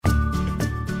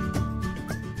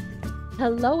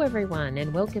Hello, everyone,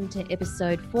 and welcome to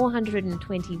episode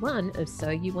 421 of So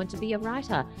You Want to Be a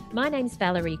Writer. My name's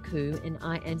Valerie Khoo, and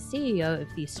I am CEO of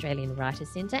the Australian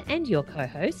Writers Centre and your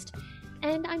co-host.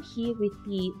 And I'm here with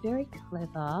the very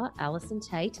clever Alison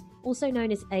Tate, also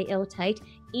known as A.L. Tate,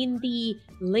 in the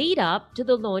lead up to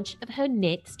the launch of her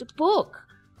next book.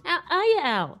 How are you,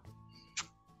 Al?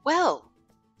 Well,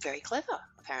 very clever,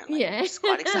 apparently. Yeah. It's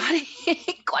quite exciting.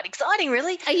 Quite exciting,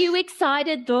 really. Are you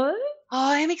excited, though? Oh,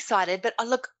 I am excited, but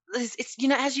look, it's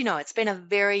as you know, it's been a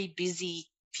very busy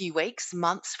few weeks,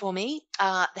 months for me.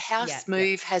 The house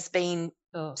move has been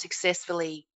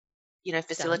successfully,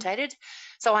 facilitated.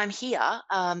 So I'm here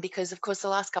because, of course, the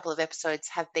last couple of episodes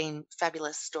have been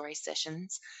fabulous story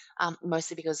sessions,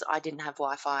 mostly because I didn't have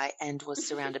Wi-Fi and was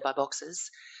surrounded by boxes,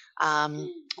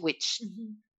 which,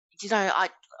 I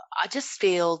just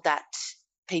feel that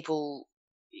people,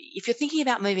 if you're thinking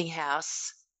about moving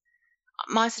house,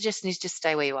 my suggestion is just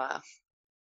stay where you are.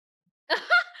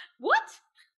 What?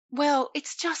 Well,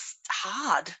 it's just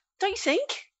hard, don't you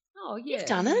think? Oh, yeah. You've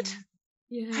done it.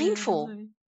 Yeah. Painful.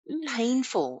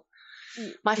 Painful.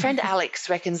 My friend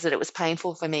Alex reckons that it was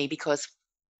painful for me because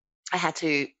I had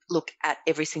to look at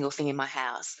every single thing in my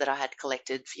house that I had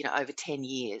collected for, over 10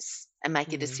 years and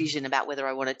make a decision about whether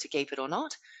I wanted to keep it or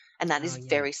not. And that is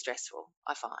very stressful,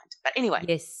 I find. But anyway.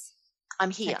 Yes. I'm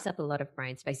here. Takes up a lot of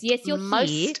brain space. Yes, you're here.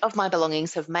 Most of my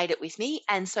belongings have made it with me.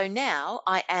 And so now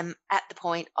I am at the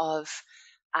point of,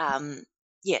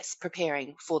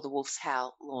 preparing for the Wolf's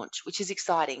Howl launch, which is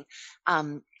exciting,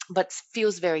 but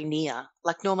feels very near.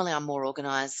 Like normally I'm more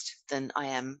organised than I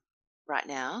am right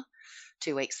now,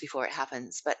 2 weeks before it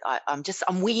happens. But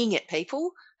I'm winging it,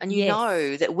 people. And you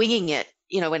know that winging it,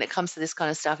 when it comes to this kind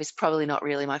of stuff is probably not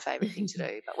really my favourite thing to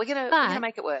do. But we're gonna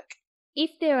make it work.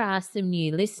 If there are some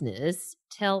new listeners,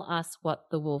 tell us what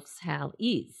the Wolf's Howl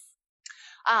is.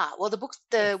 Well,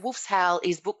 the Wolf's Howl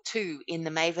is book 2 in the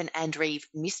Maven and Reeve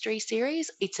mystery series.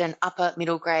 It's an upper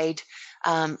middle grade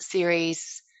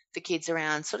series for kids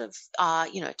around sort of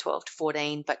 12 to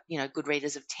 14, but good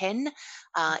readers of 10.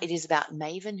 It is about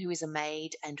Maven, who is a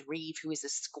maid, and Reeve, who is a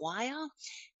squire.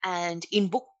 And in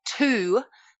book 2,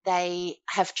 they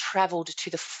have travelled to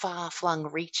the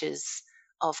far-flung reaches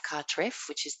of Cartref,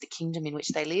 which is the kingdom in which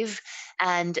they live,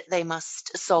 and they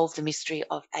must solve the mystery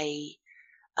of a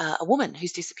woman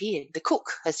who's disappeared. The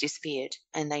cook has disappeared,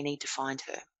 and they need to find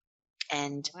her.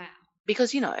 And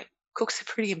because cooks are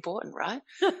pretty important, right?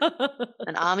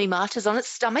 An army marches on its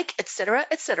stomach, etc.,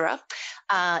 etc.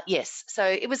 Yes, so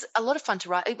it was a lot of fun to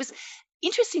write. It was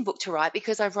interesting book to write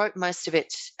because I wrote most of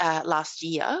it last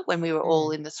year when we were all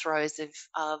in the throes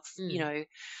of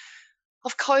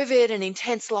COVID and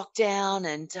intense lockdown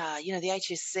and, the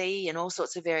HSC and all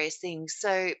sorts of various things.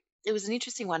 So it was an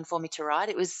interesting one for me to write.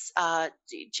 It was,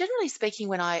 generally speaking,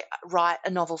 when I write a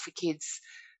novel for kids,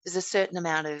 there's a certain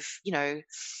amount of,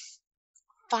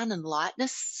 fun and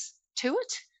lightness to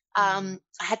it. I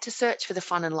had to search for the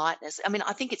fun and lightness. I mean,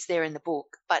 I think it's there in the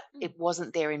book, but it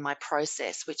wasn't there in my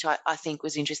process, which I think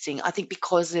was interesting. I think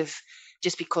because of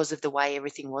the way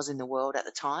everything was in the world at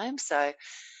the time. So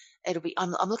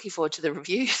I'm looking forward to the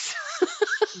reviews.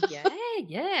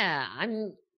 Yeah.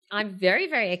 I'm very,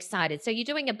 very excited. So you're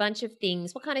doing a bunch of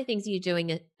things. What kind of things are you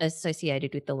doing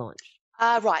associated with the launch?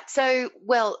 Right. So,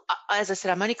 as I said,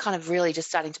 I'm only kind of really just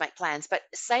starting to make plans, but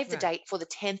save the date for the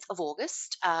 10th of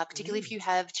August, particularly if you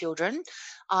have children.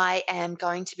 I am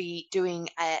going to be doing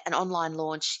an online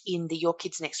launch in the Your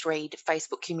Kids Next Read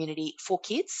Facebook community for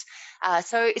kids.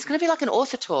 So it's going to be like an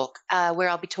author talk where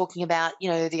I'll be talking about,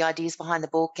 the ideas behind the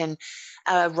book and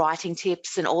writing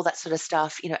tips and all that sort of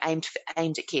stuff, aimed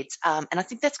at kids. And I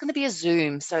think that's going to be a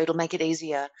Zoom, so it'll make it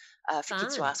easier for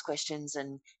kids to ask questions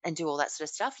and do all that sort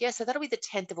of stuff. Yeah, so that'll be the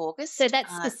 10th of August. So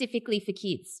that's specifically for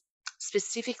kids?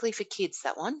 Specifically for kids,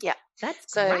 that one, yeah.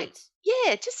 That's great.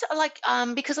 Yeah, just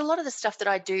because a lot of the stuff that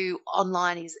I do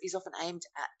online is often aimed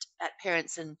at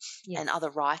parents and other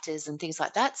writers and things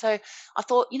like that. So I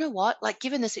thought, you know what, like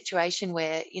given the situation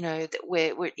where, that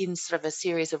we're in sort of a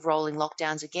series of rolling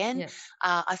lockdowns again,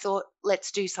 I thought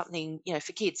let's do something,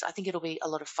 for kids. I think it'll be a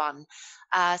lot of fun.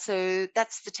 So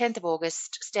that's the 10th of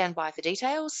August. Stand by for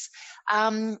details.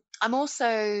 I've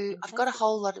got a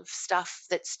whole lot of stuff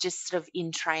that's just sort of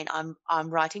in train. I'm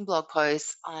writing blog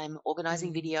posts. I'm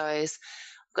organising videos.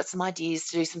 I've got some ideas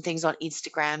to do some things on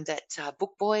Instagram that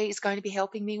Book Boy is going to be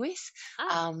helping me with.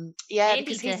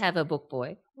 Handy to have a book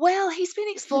boy. Well, he's been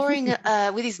exploring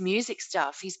with his music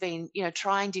stuff. He's been,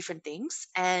 trying different things,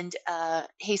 and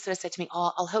he sort of said to me,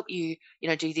 "Oh, I'll help you,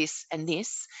 do this and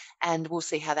this, and we'll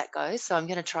see how that goes." So I'm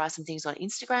going to try some things on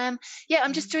Instagram. Yeah,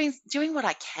 I'm just doing what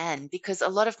I can because a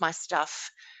lot of my stuff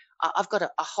I've got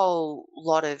a whole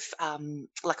lot of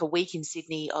like a week in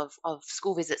Sydney of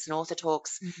school visits and author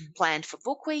talks Mhm. planned for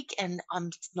book week, and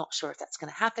I'm not sure if that's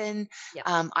going to happen. Yep.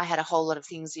 I had a whole lot of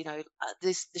things, the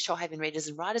Shoalhaven Readers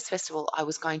and Writers Festival. I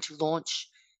was going to launch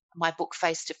my book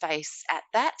face to face at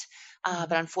that, but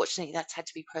Mhm. unfortunately that's had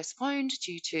to be postponed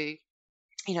due to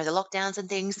the lockdowns and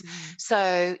things. Mhm.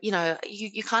 So,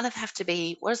 you kind of have to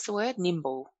be, what is the word?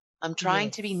 Nimble. I'm trying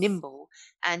to be Yes. nimble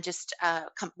and just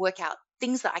work out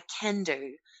things that I can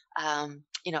do,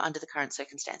 under the current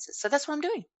circumstances. So that's what I'm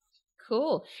doing.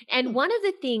 Cool. Hmm. And one of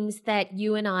the things that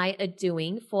you and I are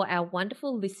doing for our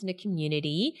wonderful listener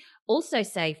community, also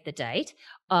save the date,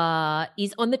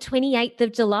 is on the 28th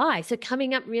of July. So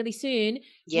coming up really soon,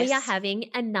 we are Yes. having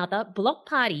another block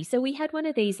party. So we had one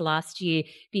of these last year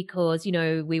because,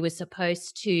 we were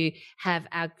supposed to have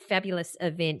our fabulous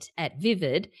event at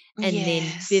Vivid, and then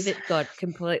Yes. Vivid got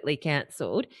completely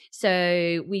cancelled.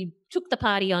 So we took the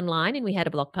party online and we had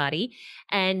a block party,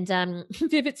 and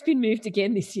Vivid's been moved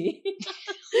again this year.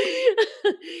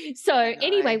 So I know.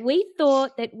 anyway, we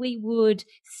thought that we would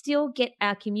still get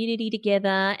our community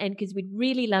together, and because we'd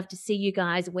really love to see you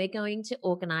guys, we're going to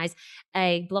organize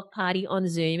a block party on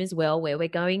Zoom as well, where we're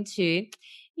going to,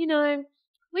 you know,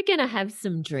 we're going to have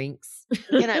some drinks.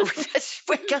 We're gonna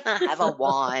we're gonna have a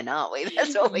wine, aren't we?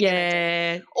 That's what we're gonna do.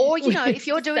 Yeah, Or, we're if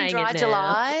you're just doing saying it dry now.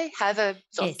 July, have a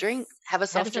soft Yes. drink. Have a Have a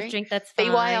soft soft drink. drink, that's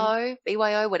fine.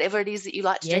 BYO, whatever it is that you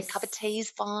like to drink. Cup of Yes. tea is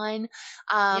fine.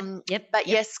 Yep, yep, But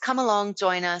yep. yes, come along,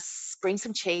 join us. Bring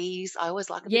some cheese. I always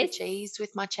like a bit of Yes. cheese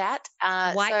with my chat.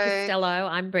 White So Costello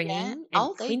I'm yeah. bringing, and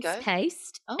Oh, there you quince go.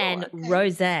 paste Oh, and okay.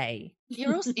 rosé.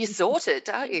 You're sorted,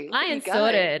 aren't you? Look I at am you go.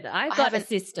 sorted. I've I got a haven't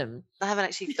system. I haven't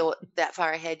actually thought that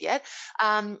far ahead yet.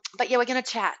 But yeah, we're going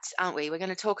to chat, aren't we? We're going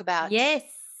to talk about Yes.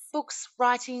 books,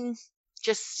 writing,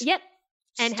 just Yep.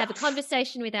 And have a stuff.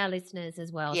 conversation with our listeners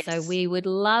as well. So Yes. we would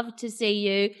love to see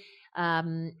you.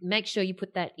 Make sure you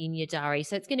put that in your diary.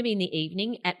 So it's going to be in the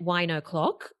evening at wine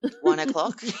o'clock. 1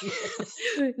 o'clock.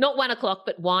 Not 1 o'clock,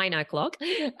 but wine o'clock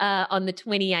on the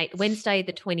 28th, Wednesday,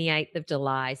 the 28th of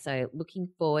July. So looking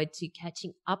forward to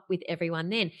catching up with everyone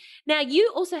then. Now,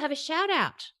 you also have a shout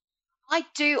out. I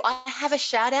do. I have a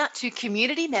shout out to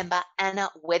community member Anna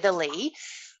Weatherly,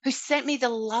 who sent me the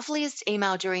loveliest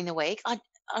email during the week. I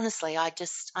honestly, I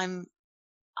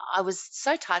was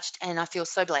so touched and I feel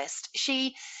so blessed.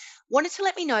 She wanted to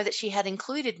let me know that she had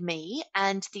included me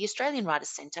and the Australian Writers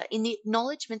Centre in the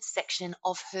acknowledgements section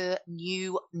of her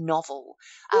new novel,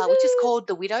 which is Woohoo! called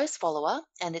The Widow's Follower,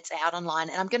 and it's out online.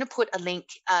 And I'm going to put a link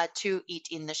to it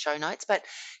in the show notes. But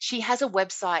she has a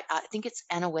website, I think it's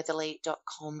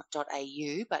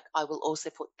annaweatherly.com.au, but I will also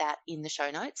put that in the show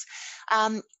notes.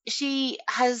 She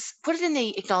has put it in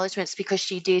the acknowledgements because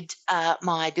she did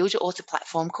my Build Your Author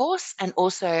platform course, and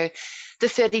also the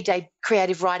 30-day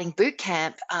creative writing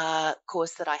bootcamp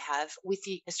course that I have with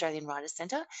the Australian Writers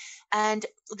Centre. And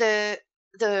the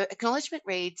acknowledgement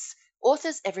reads,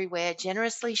 authors everywhere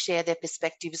generously share their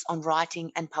perspectives on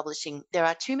writing and publishing. There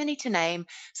are too many to name,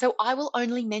 so I will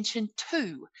only mention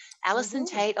two: Alison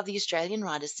Woohoo! Tate of the Australian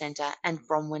Writers Centre and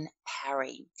Bronwyn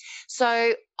Parry.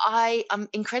 So I am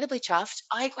incredibly chuffed.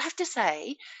 I have to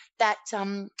say that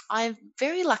I'm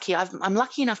very lucky. I'm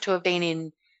lucky enough to have been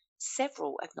in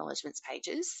several acknowledgements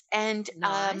pages, and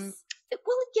Nice.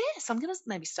 well, yes, I'm going to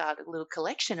maybe start a little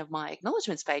collection of my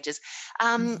acknowledgements pages.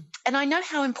 Mhm. And I know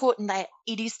how important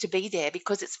it is to be there,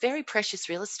 because it's very precious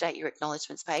real estate, your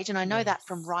acknowledgements page, and I know that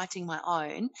from Yes. writing my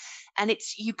own. And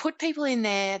it's, you put people in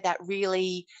there that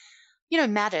really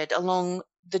mattered along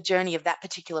the journey of that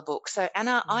particular book. So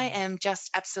Anna, I Mm. am just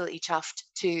absolutely chuffed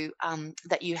to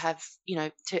that you have,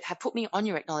 to have put me on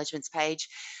your acknowledgements page.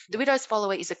 The Yep. Widow's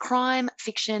Follower is a crime,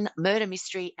 fiction, murder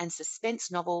mystery, and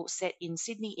suspense novel set in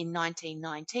Sydney in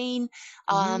 1919.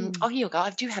 Mm. Oh, here we go.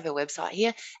 I do have a website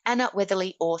here,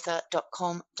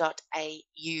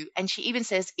 annaweatherlyauthor.com.au. And she even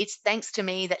says it's thanks to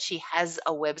me that she has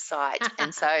a website.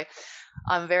 And so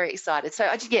I'm very excited. So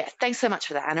yeah, thanks so much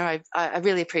for that, Anna. I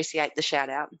really appreciate the shout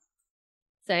out.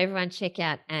 So everyone check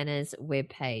out Anna's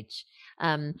webpage.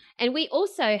 And we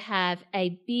also have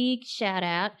a big shout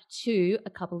out to a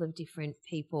couple of different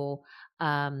people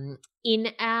in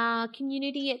our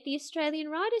community at the Australian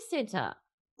Writers Centre,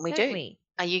 We don't do. we?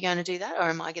 Are you going to do that, or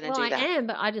am I going Well, to do I that? am,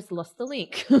 but I just lost the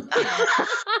link.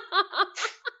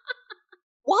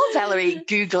 While Valerie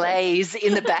Googlays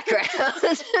in the background,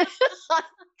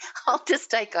 I'll just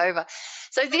take over.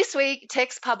 So this week,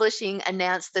 Text Publishing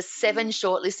announced the 7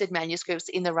 shortlisted manuscripts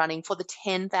in the running for the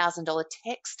 $10,000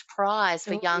 Text Prize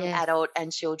for Oh, young yes. adult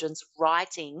and children's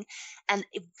writing. And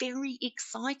very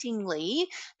excitingly,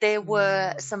 there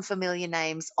were Mm. some familiar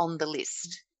names on the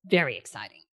list. Very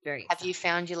exciting. Very Have you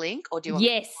found your link, or do you want?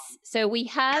 Yes. So we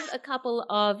have a couple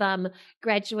of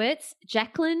graduates.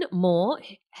 Jacqueline Moore,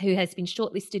 who has been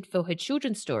shortlisted for her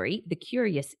children's story, The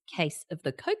Curious Case of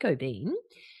the Cocoa Bean.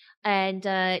 And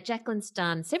Jacqueline's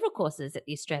done several courses at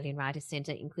the Australian Writers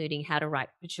Centre, including How to Write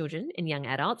for Children and Young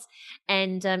Adults.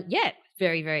 And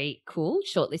very, very cool,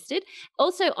 shortlisted.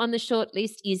 Also on the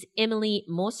shortlist is Emily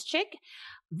Morschek,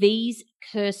 These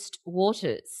Cursed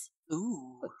Waters.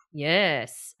 Ooh.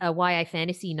 Yes, a YA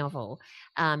fantasy novel.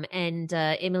 And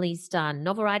Emily's done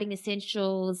novel writing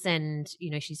essentials, and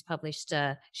she's published,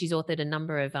 she's authored a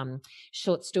number of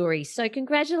short stories. So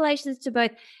congratulations to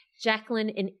both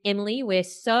Jacqueline and Emily. We're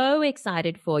so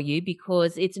excited for you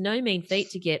because it's no mean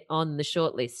feat to get on the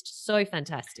shortlist. So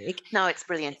fantastic. No, it's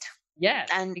brilliant. Yeah.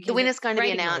 And the winner's going to be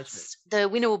announced. The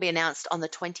winner will be announced on the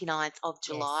 29th of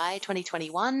July,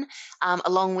 2021,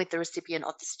 along with the recipient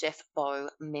of the Steph Bow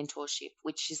Mentorship,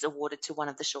 which is awarded to one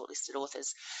of the shortlisted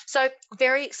authors. So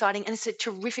very exciting, and it's a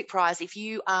terrific prize if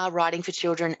you are writing for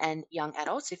children and young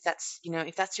adults. If that's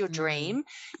your dream,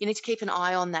 you need to keep an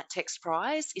eye on that text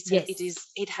prize.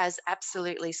 It has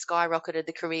absolutely skyrocketed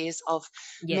the careers of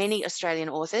many Australian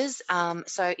authors.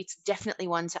 So it's definitely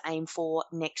one to aim for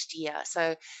next year.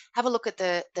 So have a look at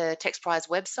the Text Prize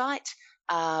website,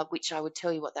 which I would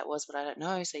tell you what that was, but I don't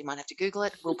know, so you might have to Google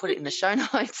it. We'll put it in the show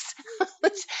notes.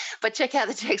 But check out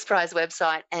the Text Prize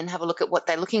website and have a look at what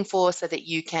they're looking for so that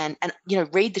you can, and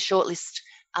read the shortlist,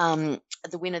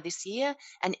 the winner this year,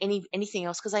 and anything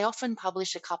else, because they often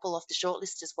publish a couple off the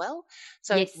shortlist as well.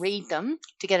 So read them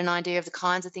to get an idea of the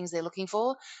kinds of things they're looking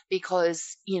for,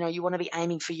 because you want to be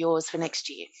aiming for yours for next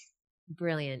year.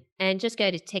 Brilliant. And just go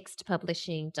to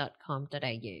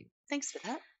textpublishing.com.au. Thanks for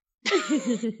that.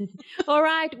 All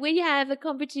right. We have a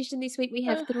competition this week. We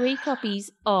have 3 copies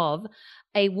of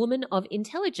A Woman of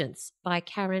Intelligence by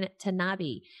Karen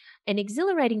Tanabe, an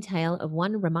exhilarating tale of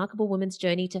one remarkable woman's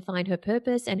journey to find her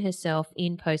purpose and herself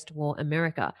in post-war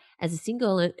America. As a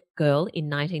single girl in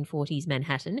 1940s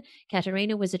Manhattan,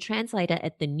 Katerina was a translator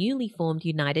at the newly formed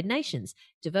United Nations,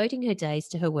 devoting her days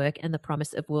to her work and the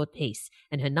promise of world peace,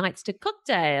 and her nights to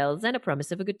cocktails and a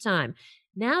promise of a good time.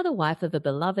 Now the wife of a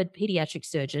beloved pediatric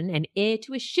surgeon and heir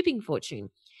to a shipping fortune,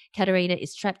 Katerina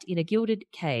is trapped in a gilded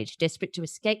cage, desperate to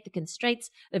escape the constraints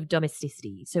of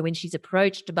domesticity. So when she's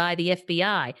approached by the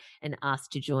FBI and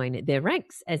asked to join their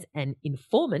ranks as an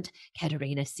informant,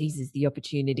 Katerina seizes the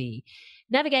opportunity.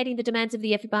 Navigating the demands of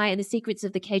the FBI and the secrets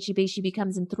of the KGB, she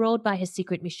becomes enthralled by her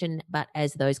secret mission, but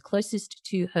as those closest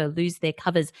to her lose their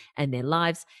covers and their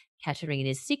lives,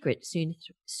 Katerina's secret soon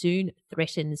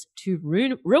threatens to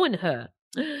ruin her.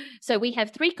 So we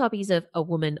have 3 copies of A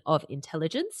Woman of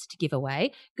Intelligence to give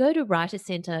away. Go to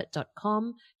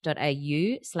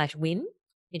writercentre.com.au/win.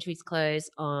 Entries close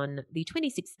on the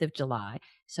 26th of July.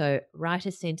 So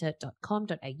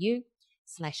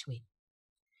writercentre.com.au/win.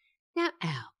 Now,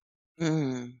 Al,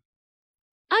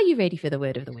 are you ready for the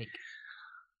word of the week?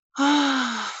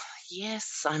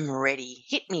 Yes, I'm ready.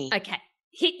 Hit me. Okay,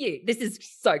 hit you. This is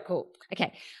so cool.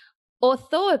 Okay,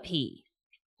 orthoepy.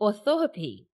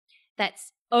 Orthoepy.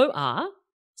 That's ORTHOEPY.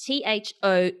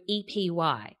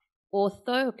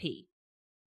 Orthoepy.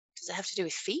 Does it have to do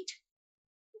with feet?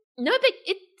 No, but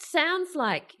it sounds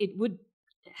like it would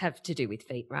have to do with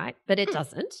feet, right? But it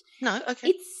doesn't. No,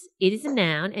 okay. It is a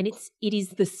noun, and it is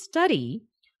the study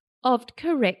of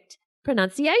correct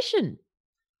pronunciation.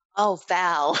 Oh,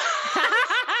 Val.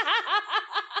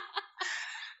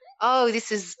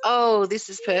 This is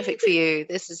perfect for you.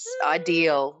 This is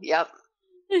ideal. Yep.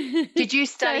 Did you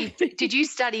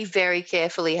study very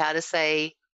carefully how to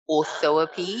say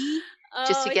orthoepy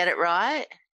just to get it right?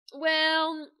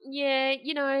 Well, yeah,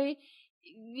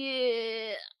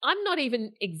 I'm not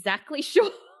even exactly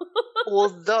sure. Or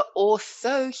the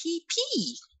orthoepy.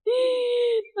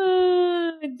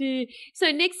 Oh, dear.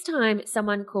 So next time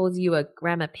someone calls you a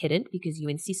grammar pedant because you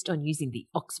insist on using the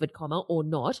Oxford comma or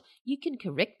not, you can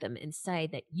correct them and say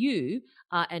that you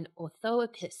are an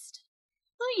orthoepist.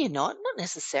 No, you're not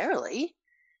necessarily.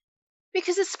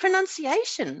 Because it's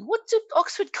pronunciation. What do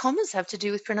Oxford commas have to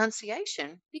do with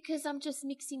pronunciation? Because I'm just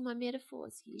mixing my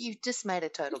metaphors here. You've just made a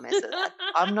total mess of that.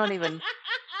 I'm not even...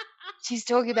 She's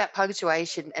talking about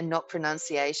punctuation and not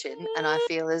pronunciation, and I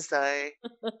feel as though,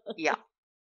 yeah.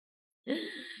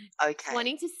 Okay.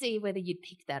 Wanting to see whether you'd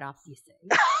pick that up, you see.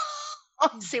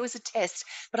 See, it was a test,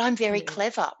 but I'm very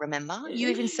clever, remember? You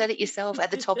even said it yourself at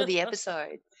the top of the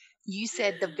episode. You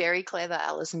said the very clever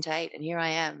Alison Tate, and here I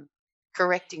am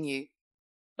correcting you.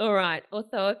 All right,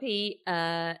 orthoepy,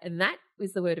 and that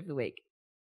was the word of the week.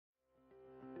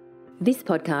 This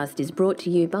podcast is brought to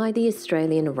you by the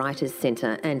Australian Writers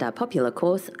Centre and our popular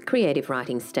course, Creative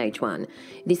Writing Stage 1.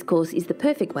 This course is the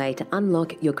perfect way to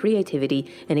unlock your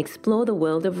creativity and explore the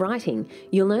world of writing.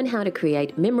 You'll learn how to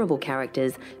create memorable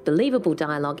characters, believable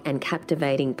dialogue and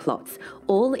captivating plots,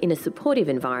 all in a supportive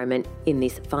environment in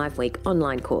this 5-week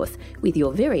online course with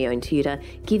your very own tutor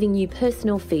giving you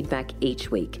personal feedback each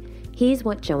week. Here's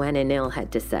what Joanna Nell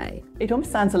had to say. It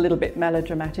almost sounds a little bit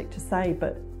melodramatic to say,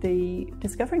 but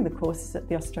discovering the courses at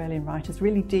the Australian Writers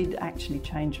really did actually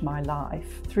change my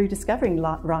life. Through discovering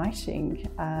writing,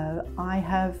 I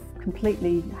have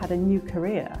completely had a new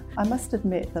career. I must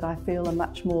admit that I feel a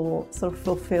much more sort of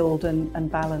fulfilled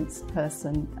and balanced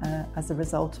person as a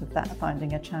result of that,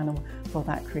 finding a channel for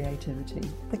that creativity.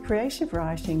 The Creative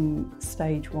Writing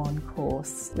Stage 1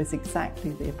 course was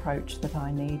exactly the approach that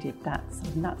I needed, that sort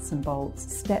of nuts and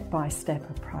bolts, step-by-step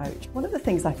approach. One of the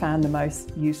things I found the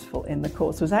most useful in the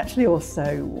course was actually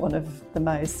also one of the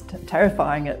most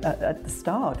terrifying at the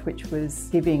start, which was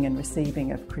giving and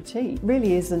receiving of critique. It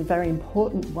really is a very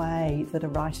important way that a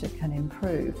writer can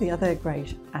improve. The other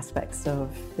great aspects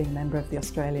of being a member of the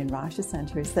Australian Writers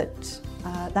Centre is that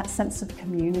that sense of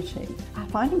community.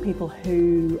 Finding people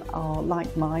who are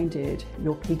like-minded,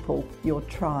 your people, your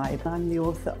tribe. I'm the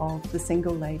author of The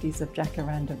Single Ladies of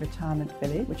Jacaranda Retirement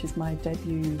Village, which is my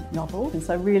debut novel, and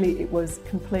so really it was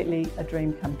completely a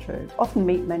dream come true. Often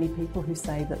meet many people who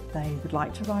say that they would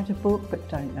like to write a book but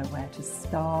don't know where to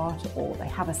start, or they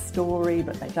have a story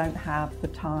but they don't have the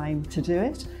time to do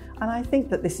it. And I think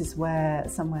that this is where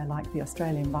somewhere like the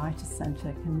Australian Writers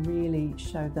Centre can really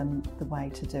show them the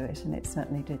way to do it, and it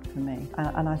certainly did for me.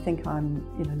 And I think I'm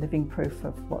living proof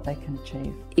of what they can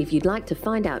achieve. If you'd like to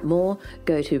find out more,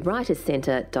 go to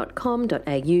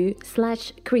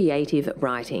writerscentre.com.au/creative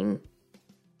writing.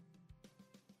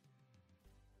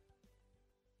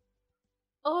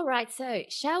 All right, so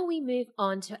shall we move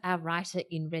on to our writer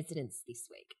in residence this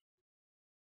week?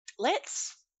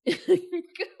 Let's. Good.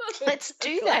 Let's do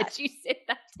I'm that. glad you said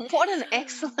that. What an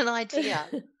excellent idea.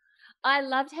 I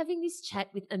loved having this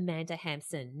chat with Amanda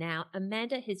Hampson. Now,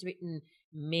 Amanda has written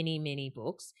many, many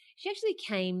books. She actually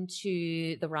came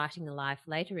to the writing life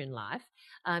later in life.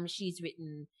 She's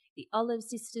written The Olive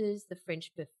Sisters, The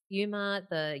French Perfumer,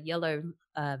 The Yellow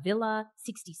Villa,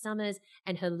 60 Summers,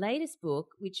 and her latest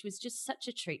book, which was just such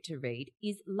a treat to read,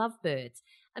 is Lovebirds.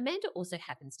 Amanda also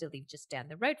happens to live just down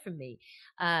the road from me,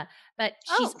 but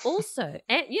she's also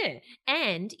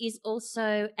and is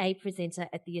also a presenter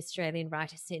at the Australian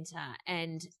Writers Centre,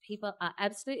 and people are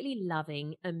absolutely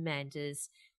loving Amanda's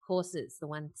courses, the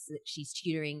ones that she's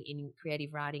tutoring in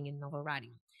creative writing and novel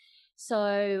writing.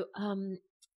 So,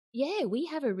 we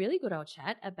have a really good old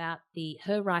chat about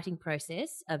her writing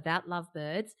process, about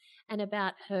Lovebirds, and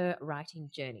about her writing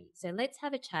journey. So let's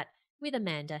have a chat with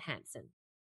Amanda Hampson.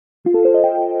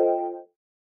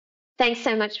 Thanks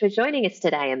so much for joining us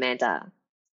today, Amanda.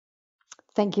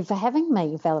 Thank you for having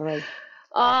me, Valerie.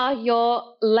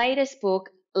 Your latest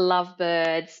book,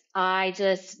 Lovebirds, I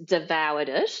just devoured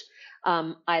it.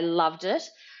 I loved it.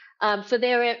 For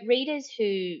their readers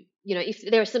who, if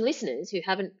there are some listeners who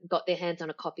haven't got their hands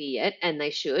on a copy yet, and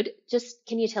they should, just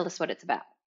can you tell us what it's about?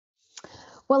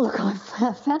 Well, look, I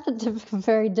found it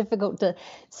very difficult to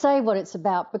say what it's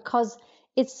about because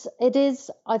it is,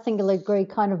 I think you'll agree,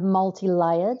 kind of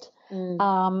multi-layered.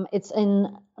 It's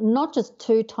in not just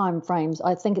two time frames.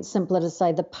 I think it's simpler to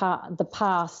say the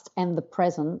past and the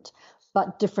present,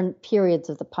 but different periods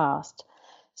of the past.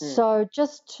 So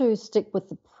just to stick with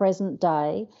the present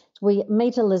day, we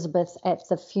meet Elizabeth at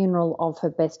the funeral of her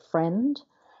best friend,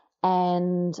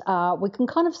 and we can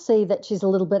kind of see that she's a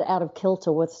little bit out of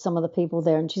kilter with some of the people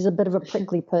there, and she's a bit of a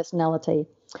prickly personality.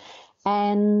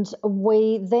 And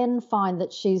we then find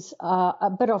that she's a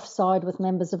bit offside with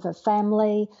members of her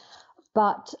family,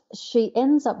 but she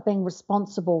ends up being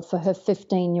responsible for her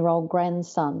 15-year-old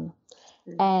grandson.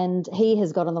 And he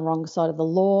has got on the wrong side of the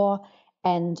law,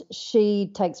 and she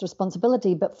takes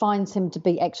responsibility but finds him to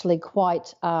be actually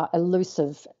quite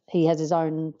elusive. He has his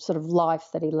own sort of life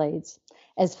that he leads,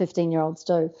 as 15-year-olds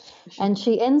do. And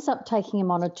she ends up taking him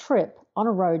on a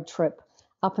road trip,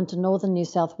 up into northern New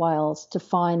South Wales to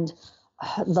find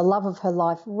the love of her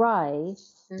life, Ray,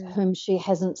 whom she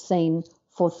hasn't seen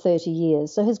for 30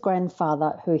 years, so his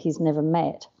grandfather, who he's never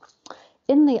met.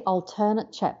 In the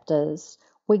alternate chapters,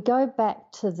 we go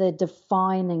back to the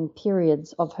defining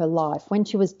periods of her life. When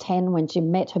she was 10, when she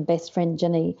met her best friend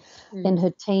Ginny, in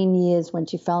her teen years, when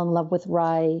she fell in love with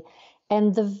Ray,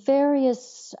 and the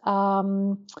various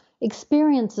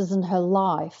experiences in her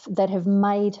life that have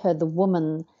made her the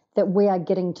woman that we are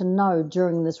getting to know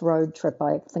during this road trip,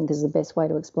 I think is the best way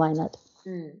to explain it.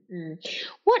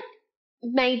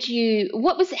 made you,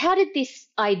 how did this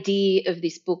idea of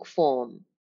this book form?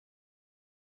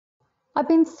 I've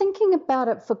been thinking about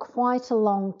it for quite a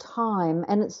long time,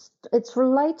 and it's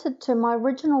related to, my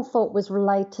original thought was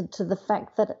related to the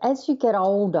fact that as you get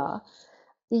older,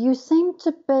 you seem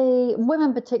to be,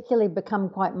 women particularly, become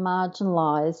quite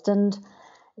marginalised. And,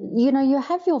 you know, you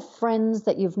have your friends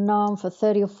that you've known for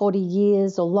 30 or 40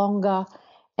 years or longer,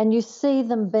 and you see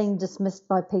them being dismissed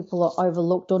by people or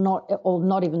overlooked or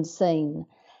not even seen.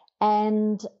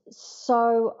 And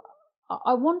so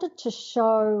I wanted to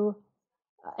show,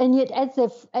 and yet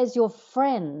as your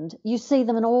friend, you see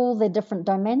them in all their different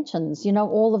dimensions, you know,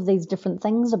 all of these different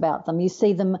things about them. You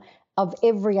see them of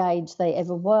every age they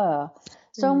ever were.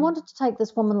 So I wanted to take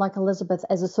this woman like Elizabeth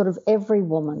as a sort of every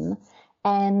woman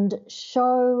and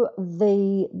show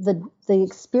the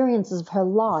experiences of her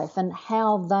life and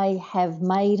how they have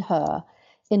made her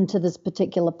into this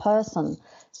particular person.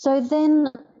 So then,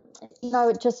 you know,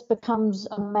 it just becomes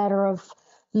a matter of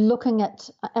looking at,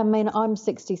 I mean, I'm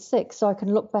 66, so I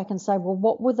can look back and say, well,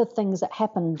 what were the things that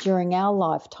happened during our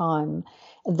lifetime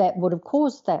that would have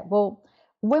caused that? Well,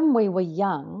 when we were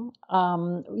young,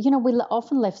 you know, we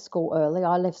often left school early.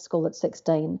 I left school at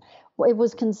 16. It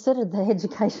was considered that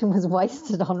education was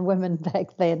wasted on women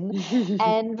back then.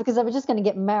 And because they were just going to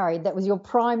get married, that was your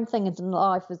prime thing in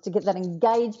life, was to get that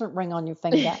engagement ring on your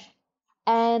finger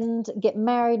and get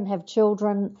married and have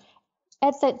children.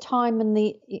 At that time in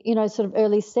the, you know, sort of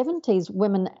early 70s,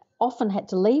 women often had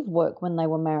to leave work when they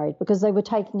were married because they were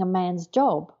taking a man's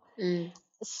job.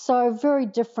 So very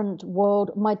different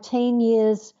world. My teen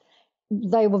years,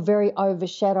 they were very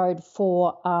overshadowed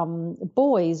for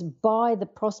boys by the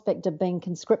prospect of being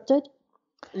conscripted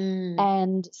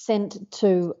and sent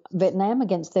to Vietnam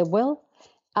against their will.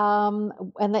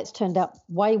 And that's turned out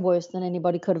way worse than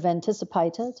anybody could have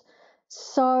anticipated.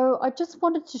 So I just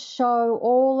wanted to show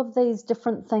all of these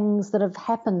different things that have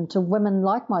happened to women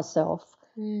like myself,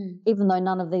 even though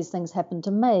none of these things happened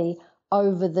to me,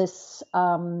 over this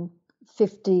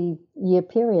 50-year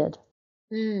period.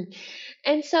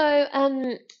 And so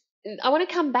I want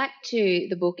to come back to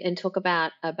the book and talk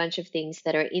about a bunch of things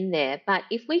that are in there. But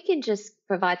if we can just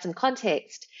provide some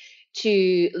context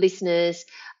to listeners,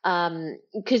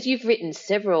 because you've written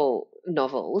several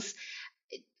novels,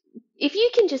 if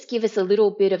you can just give us a little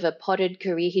bit of a potted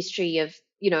career history of,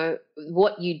 you know,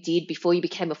 what you did before you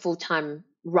became a full-time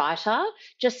writer,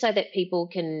 just so that people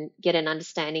can get an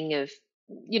understanding of,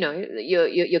 you know,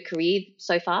 your career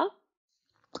so far.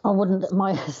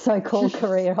 My so-called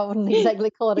career, I wouldn't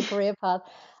exactly call it a career path.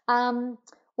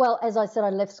 Well, as I said, I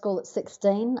left school at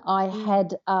 16. I had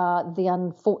the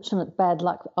unfortunate bad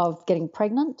luck of getting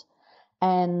pregnant,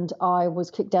 and I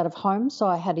was kicked out of home. So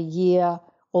I had a year,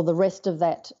 or the rest of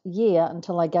that year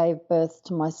until I gave birth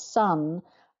to my son,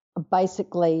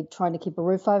 basically trying to keep a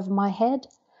roof over my head.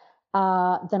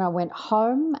 Then I went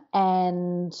home,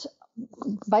 and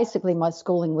basically my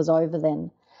schooling was over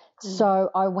then. So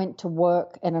I went to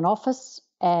work in an office,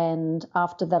 and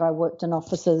after that I worked in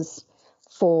offices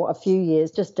for a few years,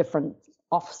 just different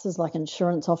offices like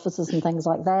insurance offices and things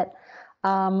like that.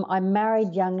 I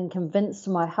married young and convinced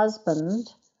my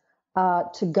husband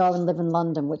to go and live in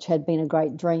London, which had been a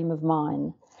great dream of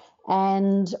mine.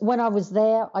 And when I was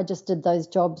there, I just did those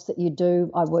jobs that you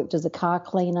do. I worked as a car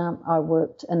cleaner. I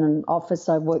worked in an office.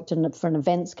 I worked for an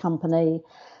events company.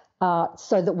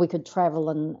 So that we could travel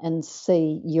and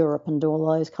see Europe and do all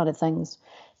those kind of things.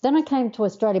 Then I came to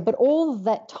Australia, but all of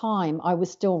that time I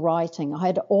was still writing. I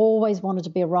had always wanted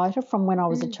to be a writer from when I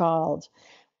was a child.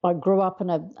 I grew up in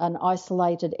an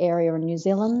isolated area in New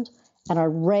Zealand, and I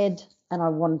read and I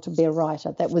wanted to be a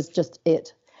writer. That was just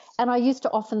it. And I used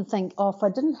to often think, if I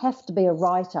didn't have to be a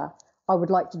writer, I would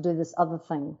like to do this other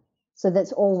thing. So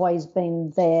that's always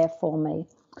been there for me.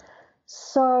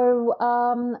 So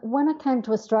when I came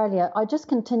to Australia, I just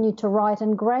continued to write,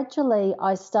 and gradually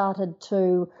I started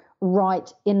to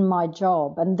write in my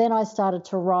job, and then I started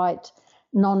to write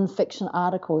non-fiction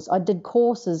articles. I did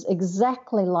courses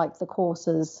exactly like the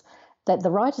courses that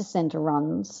the Writers' Centre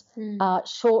runs,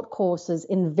 short courses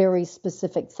in very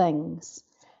specific things.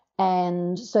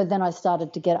 And so then I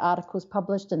started to get articles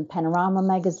published in Panorama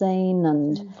magazine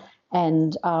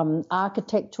and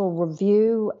Architectural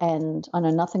Review, and I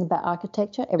know nothing about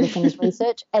architecture. Everything is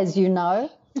research, as you know.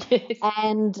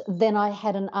 And then I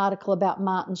had an article about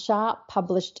Martin Sharp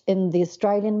published in the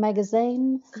Australian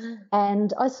magazine,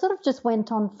 and I sort of just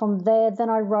went on from there. Then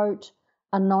I wrote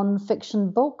a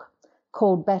non-fiction book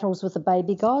called Battles with the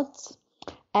Baby Gods,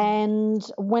 and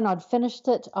when I'd finished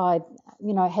it, I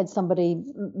had somebody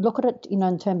look at it,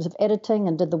 in terms of editing,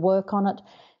 and did the work on it,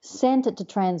 sent it to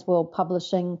Transworld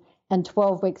Publishing. And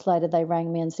 12 weeks later, they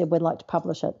rang me and said, we'd like to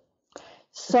publish it.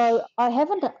 So I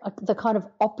haven't the kind of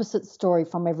opposite story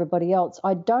from everybody else.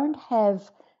 I don't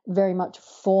have very much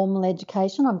formal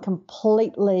education. I'm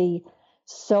completely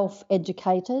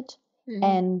self-educated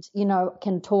and,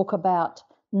 can talk about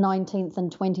 19th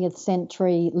and 20th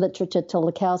century literature till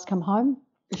the cows come home.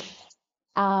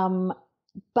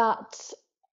 But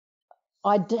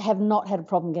I have not had a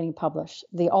problem getting published.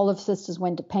 The Olive Sisters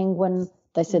went to Penguin.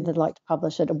 They said they'd like to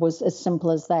publish it. It was as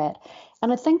simple as that.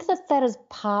 And I think that is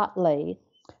partly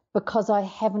because I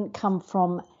haven't come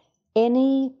from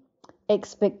any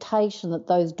expectation that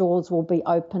those doors will be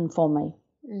open for me.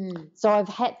 So I've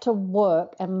had to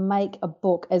work and make a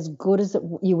book as good as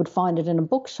you would find it in a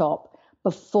bookshop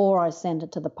before I send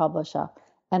it to the publisher.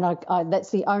 And I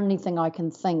that's the only thing I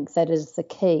can think that is the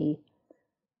key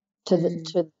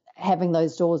to having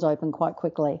those doors open quite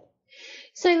quickly.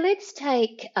 So let's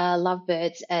take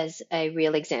Lovebirds as a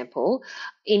real example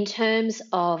in terms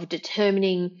of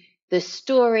determining the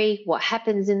story, what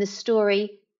happens in the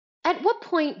story. At what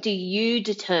point do you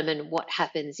determine what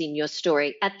happens in your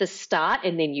story? At the start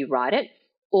and then you write it?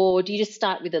 Or do you just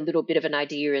start with a little bit of an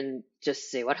idea and just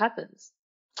see what happens?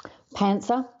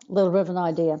 Pantser, a little bit of an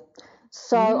idea.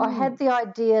 So I had the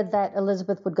idea that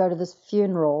Elizabeth would go to this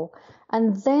funeral,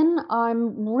 and then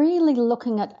I'm really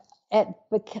looking at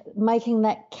making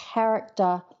that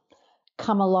character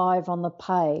come alive on the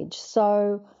page.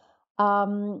 So,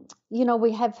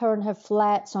 we have her in her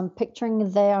flat, so I'm picturing her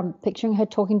there. I'm picturing her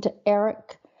talking to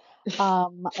Eric.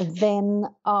 Then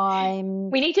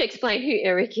We need to explain who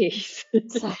Eric is.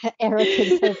 So Eric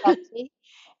is her buddy.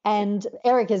 And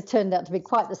Eric has turned out to be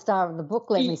quite the star of the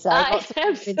book, let me say.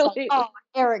 Absolutely. Like,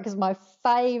 Eric is my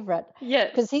favourite. Yeah.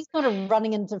 Because he's not a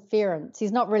running interference.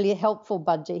 He's not really a helpful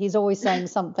budgie. He's always saying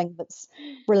something that's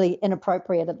really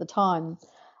inappropriate at the time.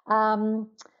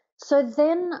 So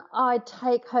then I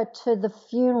take her to the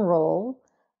funeral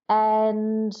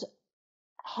and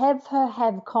have her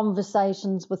have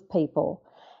conversations with people.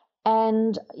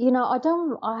 And,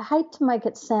 I hate to make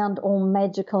it sound all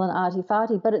magical and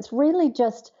arty-farty, but it's really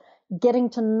just getting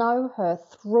to know her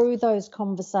through those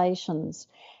conversations.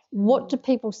 What do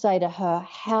people say to her?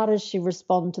 How does she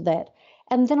respond to that?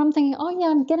 And then I'm thinking,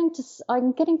 I'm getting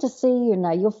to see you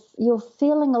now. You're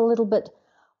feeling a little bit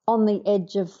on the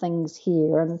edge of things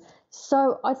here. And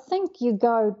so I think you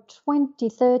go 20,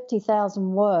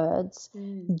 30,000 words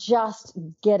just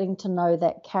getting to know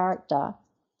that character,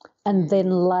 and then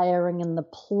layering in the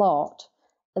plot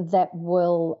that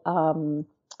will,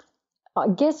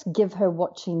 give her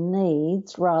what she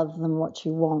needs rather than what she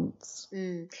wants.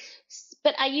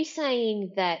 But are you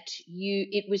saying that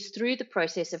it was through the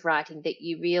process of writing that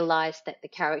you realised that the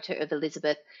character of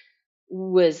Elizabeth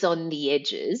was on the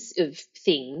edges of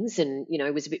things and,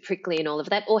 was a bit prickly and all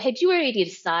of that? Or had you already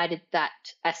decided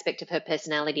that aspect of her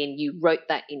personality and you wrote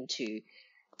that into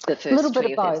the first little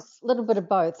bit of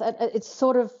both. It's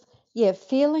sort of,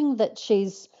 feeling that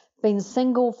she's been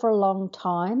single for a long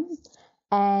time,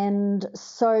 and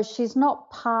so she's not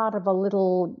part of a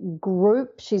little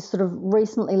group. She's sort of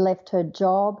recently left her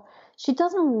job. She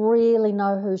doesn't really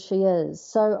know who she is.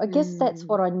 So I guess that's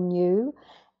what I knew,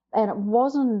 and it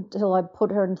wasn't until I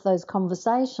put her into those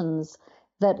conversations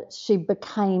that she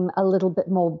became a little bit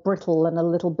more brittle and a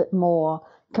little bit more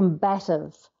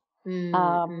combative.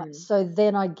 So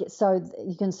then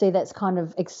you can see that's kind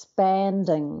of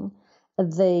expanding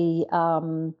the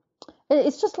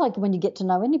it's just like when you get to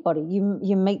know anybody,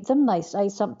 you meet them, they say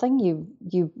something,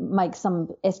 you make some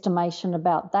estimation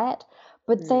about that,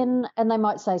 but then, and they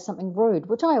might say something rude,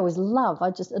 which I always love.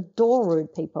 I just adore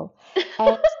rude people.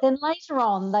 And then later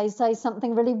on they say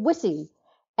something really witty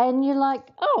and you're like,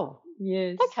 oh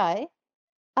yes, okay,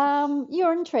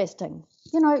 you're interesting.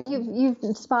 You've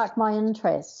sparked my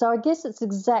interest. So I guess it's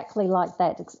exactly like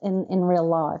that in real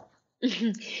life.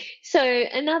 So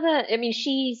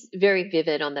she's very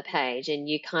vivid on the page, and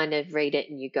you kind of read it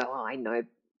and you go, I know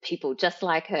people just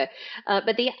like her.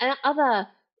 But the other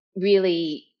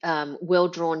really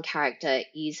well-drawn character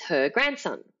is her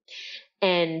grandson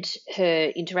and her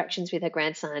interactions with her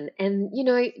grandson. And,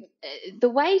 the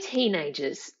way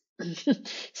teenagers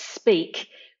speak,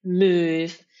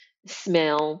 move,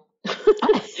 smell,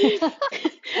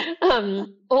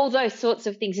 all those sorts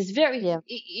of things is very,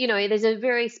 there's a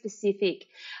very specific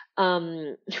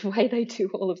way they do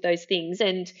all of those things.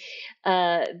 And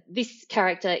this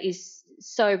character is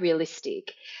so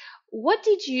realistic. What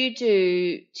did you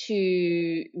do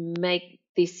to make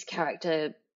this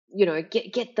character,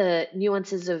 get the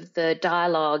nuances of the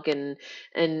dialogue and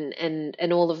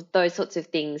all of those sorts of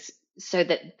things so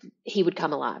that he would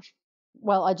come alive?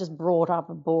 well, I just brought up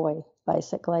a boy,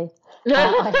 basically.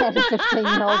 I had a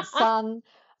 15-year-old son.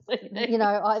 You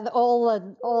know, all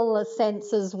the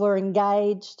senses were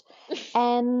engaged.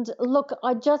 And look,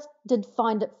 I just did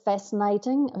find it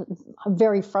fascinating,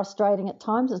 very frustrating at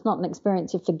times. It's not an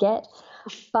experience you forget.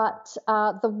 But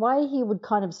the way he would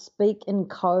kind of speak in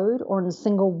code or in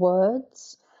single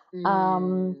words,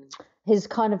 his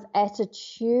kind of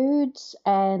attitudes,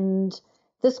 and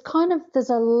there's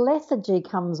a lethargy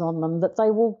comes on them that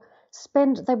they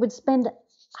would spend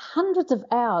hundreds of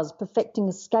hours perfecting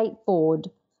a skateboard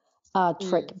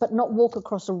trick, but not walk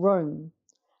across a room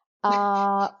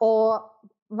or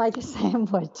make a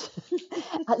sandwich.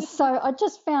 So I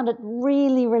just found it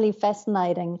really, really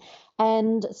fascinating.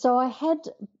 And so I had,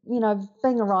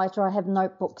 being a writer, I have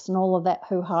notebooks and all of that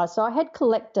hoo-ha. So I had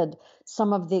collected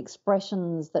some of the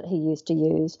expressions that he used to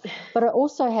use, but I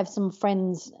also have some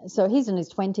friends. So he's in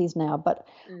his 20s now, but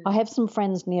I have some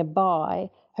friends nearby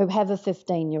who have a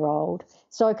 15-year-old.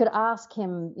 So I could ask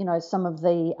him, some of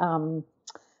the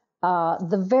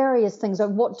various things. Like,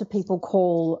 what do people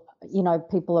call,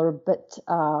 people are a bit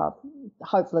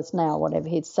hopeless now, whatever.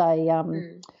 He'd say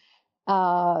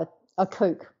a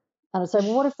kook. And I'd say,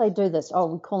 well, what if they do this? Oh,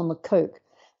 we call them a kook.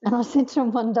 And I said to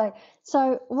him one day,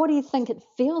 so what do you think it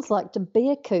feels like to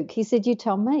be a kook? He said, you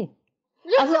tell me.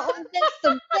 I was like, oh, that's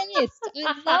the best.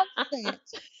 I love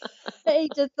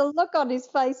that. The look on his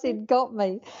face had got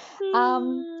me.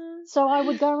 So I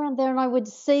would go around there and I would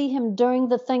see him doing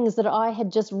the things that I had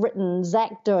just written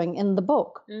Zach doing in the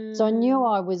book. So I knew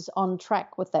I was on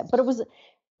track with that. But it was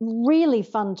really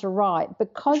fun to write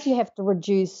because you have to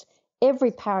reduce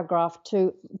every paragraph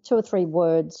to 2 or 3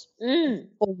 words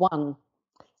or one.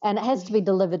 And it has to be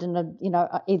delivered in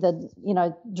either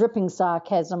dripping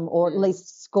sarcasm or at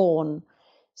least scorn.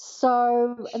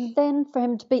 So, and then for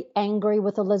him to be angry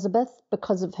with Elizabeth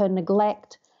because of her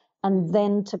neglect, and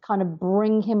then to kind of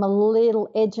edge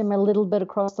him a little bit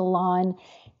across the line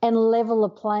and level a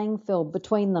playing field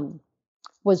between them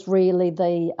was really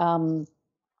the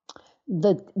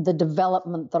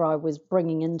development that I was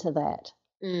bringing into that.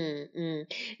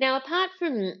 Now, apart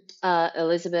from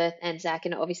Elizabeth and Zach,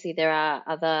 and obviously there are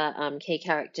other key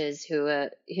characters who are,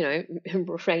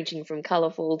 ranging from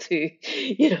colourful to,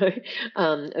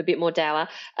 a bit more dour.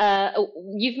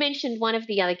 You've mentioned one of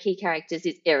the other key characters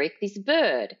is Eric, this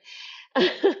bird,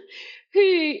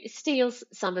 who steals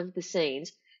some of the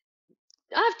scenes.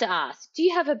 I have to ask, do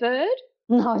you have a bird?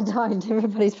 No, I don't.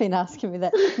 Everybody's been asking me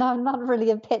that. No, I'm not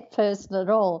really a pet person at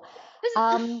all.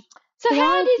 So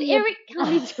how did Eric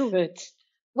come into it?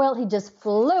 Well, he just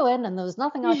flew in and there was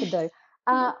nothing I could do.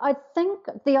 I think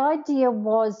the idea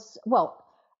was,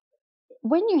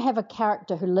 when you have a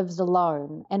character who lives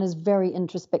alone and is very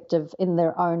introspective in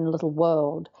their own little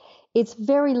world, it's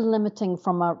very limiting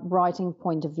from a writing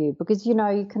point of view because, you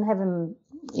can have him,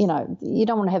 you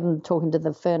don't want to have him talking to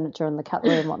the furniture and the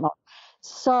cutlery and whatnot.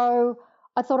 So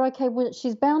I thought, okay, well,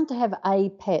 she's bound to have a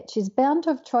pet. She's bound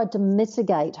to have tried to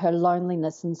mitigate her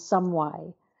loneliness in some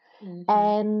way.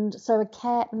 And so a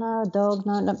cat, no, a dog,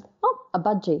 no. Oh, a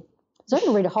budgie. So I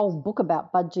can read a whole book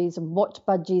about budgies and watch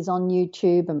budgies on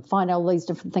YouTube and find all these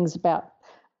different things about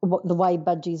the way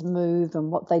budgies move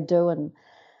and what they do. And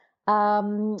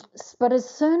but as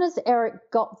soon as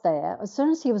Eric got there, as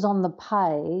soon as he was on the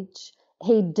page,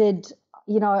 he did,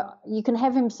 you can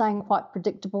have him saying quite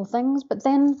predictable things, but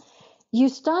then you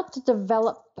start to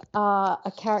develop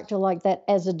a character like that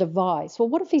as a device. Well,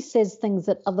 what if he says things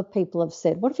that other people have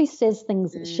said? What if he says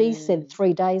things that she said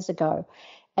 3 days ago?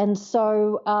 And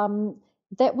so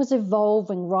that was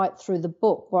evolving right through the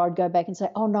book where I'd go back and say,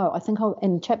 oh, no, I think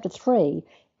in chapter 3,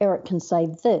 Eric can say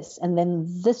this, and then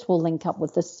this will link up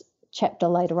with this chapter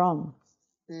later on.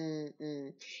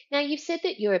 Now, you've said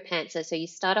that you're a pantser, so you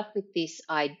start off with this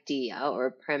idea or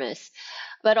a premise,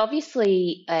 but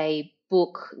obviously a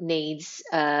book needs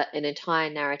an entire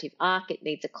narrative arc. It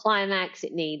needs a climax.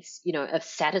 It needs, a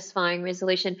satisfying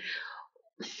resolution.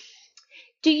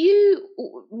 Do you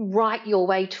write your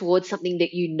way towards something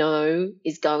that you know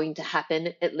is going to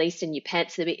happen, at least, and you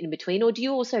pants a bit in between, or do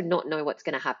you also not know what's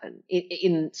going to happen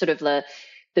in sort of the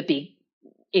big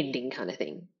ending kind of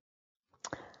thing?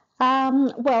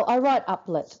 Well, I write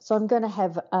uplit, so I'm going to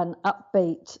have an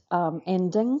upbeat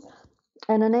ending.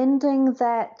 And an ending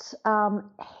that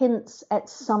hints at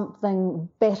something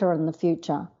better in the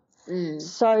future.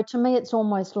 So to me, it's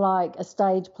almost like a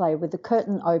stage play where the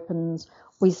curtain opens,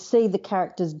 we see the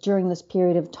characters during this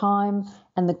period of time,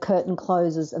 and the curtain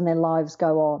closes and their lives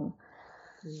go on.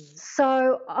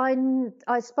 So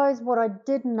I suppose what I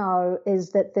did know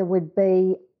is that there would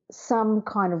be some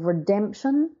kind of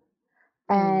redemption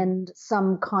and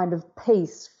some kind of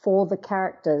peace for the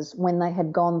characters when they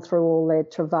had gone through all their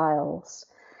travails.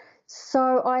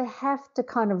 So I have to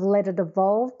kind of let it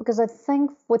evolve, because I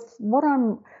think with what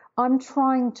I'm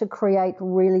trying to create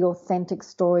really authentic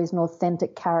stories and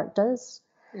authentic characters.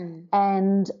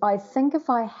 And I think if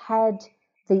I had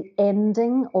the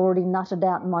ending already nutted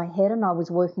out in my head and I was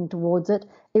working towards it,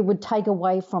 it would take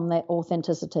away from that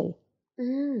authenticity.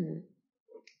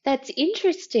 That's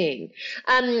interesting.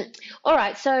 All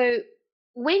right, so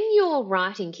when you're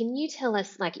writing, can you tell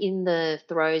us, like in the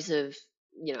throes of,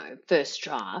 first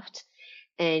draft,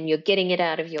 and you're getting it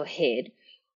out of your head,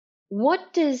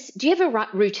 do you have a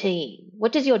routine?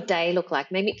 What does your day look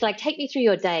like? Maybe take me through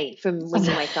your day from when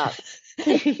you wake up.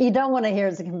 You don't want to hear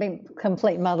it's a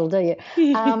complete muddle, do you?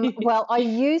 Well, I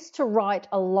used to write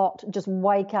a lot, just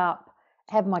wake up,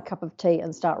 have my cup of tea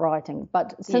and start writing.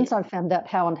 But since I've found out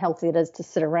how unhealthy it is to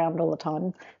sit around all the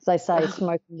time, as they say,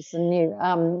 smoking's the new,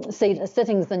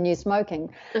 sitting's the new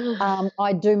smoking,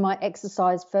 I do my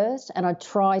exercise first, and I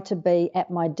try to be at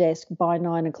my desk by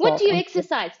 9 o'clock. What do you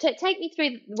exercise? Take me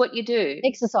through what you do.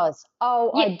 Exercise.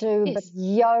 I do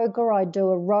yoga, I do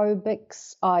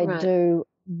aerobics, I do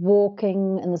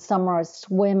walking. In the summer I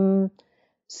swim.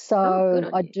 So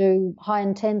I do high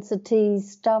intensity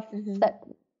stuff.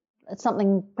 It's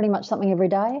pretty much something every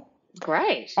day.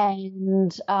 Great. And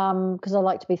because I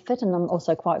like to be fit, and I'm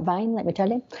also quite vain, let me tell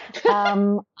you.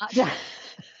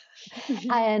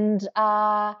 And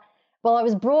well, I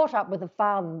was brought up with a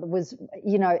father that was,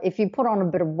 if you put on a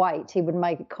bit of weight, he would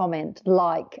make a comment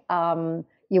like,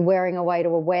 you're wearing away to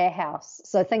a warehouse.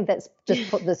 So I think that's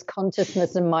just put this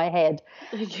consciousness in my head.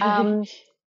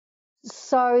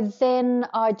 So then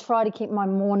I try to keep my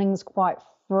mornings quite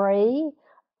free.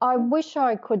 I wish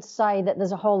I could say that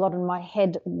there's a whole lot in my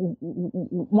head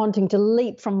wanting to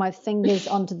leap from my fingers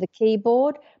onto the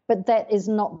keyboard, but that is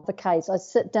not the case. I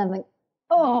sit down and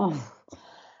think,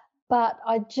 but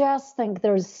I just think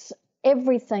there's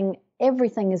everything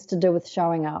is to do with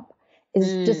showing up,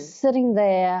 is just sitting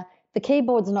there. The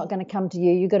keyboard's not going to come to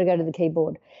you. You've got to go to the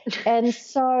keyboard. And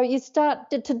so you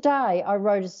today I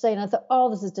wrote a scene. I thought,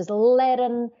 this is just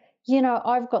leaden.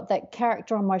 I've got that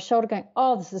character on my shoulder going,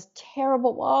 this is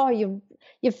terrible. Oh,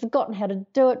 you've forgotten how to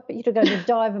do it, but you're going to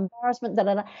die of embarrassment.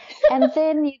 And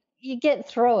then you get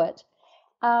through it.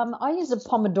 I use a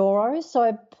Pomodoro, so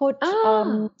I put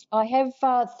I have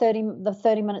the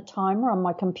 30-minute timer on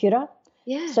my computer.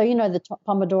 Yeah. So the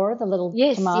Pomodoro, the little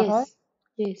tomato.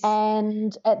 Yes.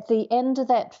 And at the end of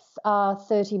that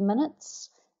 30 minutes,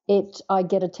 I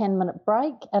get a 10-minute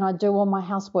break, and I do all my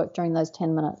housework during those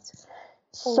 10 minutes.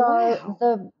 So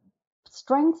the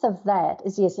strength of that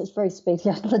is, yes, it's very speedy.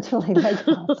 I literally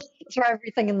throw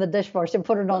everything in the dishwasher,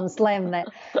 put it on, slam that,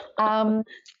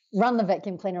 run the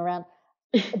vacuum cleaner around.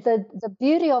 The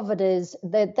beauty of it is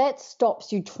that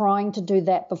stops you trying to do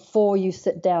that before you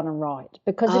sit down and write.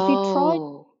 Because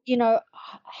if you try,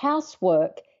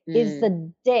 housework is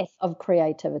the death of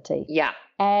creativity. Yeah.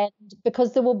 And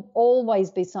because there will always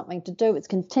be something to do. It's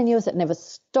continuous. It never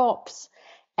stops.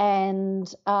 And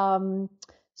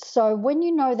so when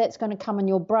you know that's going to come in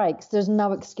your breaks, there's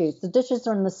no excuse. The dishes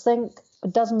are in the sink.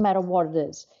 It doesn't matter what it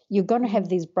is. You're going to have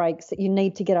these breaks that you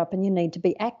need to get up and you need to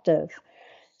be active.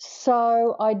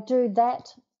 So I do that,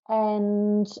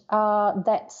 and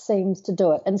that seems to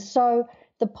do it. And so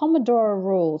the Pomodoro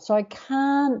rule, so I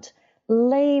can't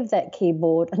leave that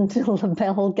keyboard until the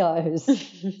bell goes.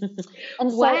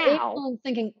 And so even I'm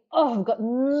thinking, I've got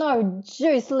no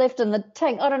juice left in the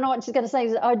tank. I don't know what she's going to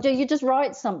say. Do you just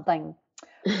write something?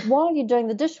 While you're doing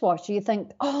the dishwasher, you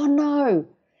think, no,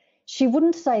 she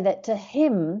wouldn't say that to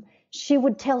him. She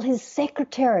would tell his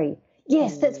secretary.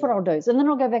 Yes, that's what I'll do. So then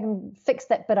I'll go back and fix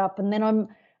that bit up, and then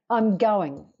I'm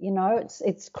going.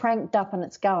 It's cranked up and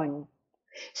it's going.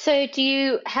 So do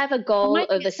you have a goal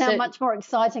of a sound much more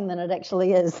exciting than it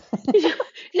actually is? No,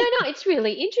 it's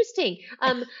really interesting.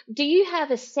 Do you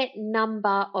have a set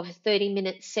number of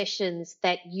 30-minute sessions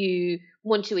that you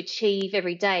want to achieve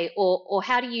every day, or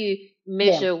how do you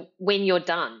measure when you're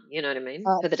done? You know what I mean,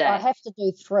 for the day? I have to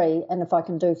do 3, and if I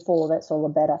can do 4, that's all the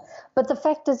better. But the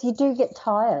fact is, you do get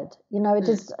tired. It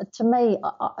is, to me,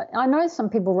 I know some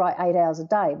people write 8 hours a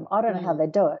day. I don't know how they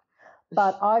do it,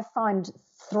 but I find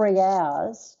 3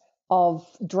 hours of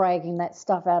dragging that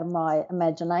stuff out of my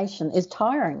imagination is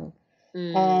tiring.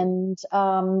 And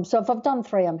so if I've done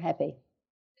 3, I'm happy.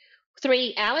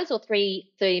 3 hours or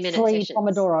 3 30-minute 3 sessions?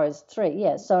 Pomodoros, 3,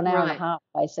 yes. So an hour and a half,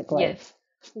 basically. Yes.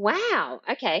 Wow.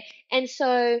 Okay. And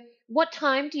so what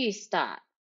time do you start?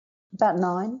 About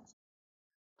 9.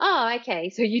 Oh,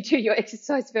 okay. So you do your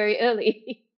exercise very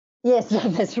early. Yes,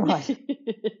 that's right.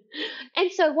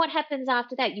 And so what happens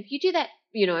after that? If you do that,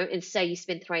 and say you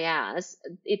spend 3 hours,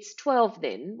 it's 12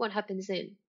 then. What happens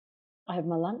then? I have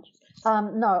my lunch.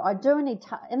 No, I do in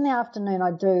the afternoon.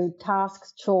 I do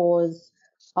tasks, chores.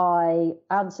 I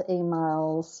answer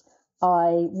emails.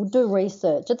 I will do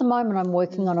research. At the moment, I'm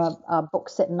working on a book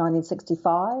set in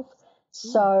 1965.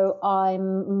 So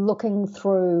I'm looking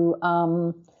through.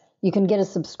 You can get a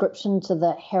subscription to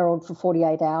the Herald for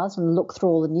 48 hours and look through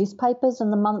all the newspapers in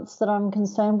the months that I'm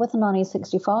concerned with in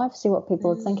 1965, see what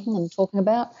people are thinking and talking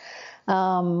about.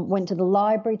 Went to the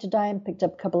library today and picked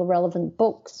up a couple of relevant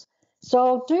books. So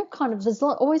I'll do there's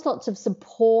always lots of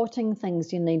supporting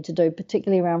things you need to do,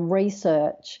 particularly around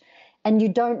research. And you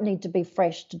don't need to be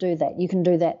fresh to do that. You can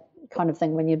do that kind of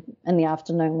thing when you're in the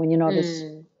afternoon, when you're not as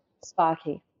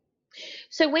sparky.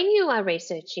 So when you are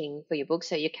researching for your book,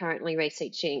 so you're currently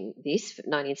researching this,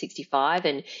 1965,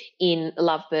 and in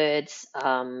Lovebirds,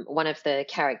 one of the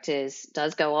characters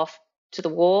does go off to the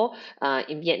war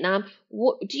in Vietnam.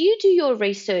 Do you do your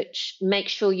research, make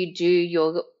sure you do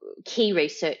your key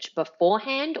research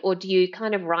beforehand, or do you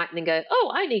kind of write and then go,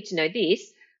 oh, I need to know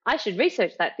this, I should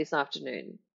research that this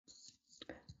afternoon?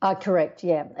 Correct,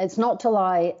 yeah. It's not till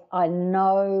I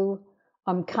know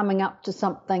I'm coming up to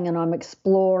something and I'm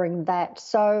exploring that.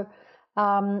 So,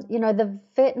 the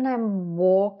Vietnam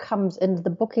War comes into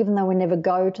the book, even though we never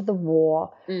go to the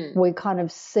war, we kind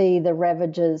of see the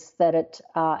ravages that it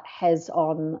has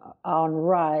on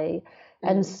Ray.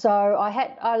 And so I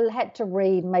had to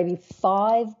read maybe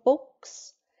 5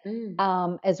 books,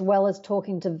 as well as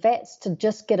talking to vets to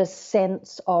just get a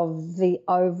sense of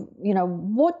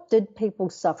what did people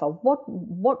suffer? What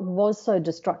was so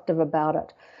destructive about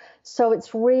it? So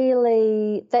it's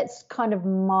really, that's kind of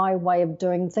my way of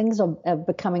doing things, of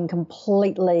becoming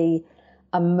completely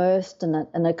immersed in it,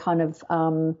 in a kind of,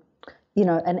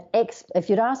 if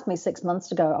you'd asked me 6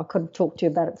 months ago, I could have talked to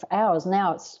you about it for hours.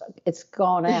 Now it's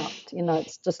gone out,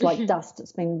 it's just like dust.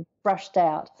 It's been brushed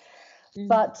out.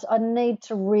 But I need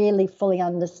to really fully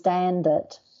understand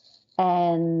it.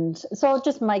 And so I'll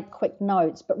just make quick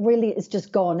notes, but really it's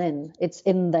just gone in. It's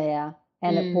in there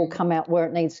and it will come out where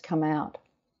it needs to come out.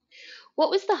 What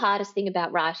was the hardest thing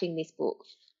about writing this book?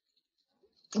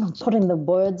 Putting the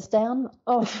words down.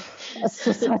 Oh,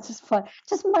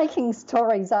 just making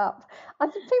stories up. I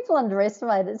think people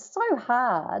underestimate it. It's so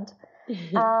hard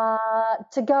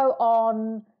to go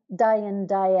on day in,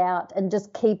 day out and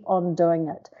just keep on doing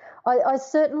it. I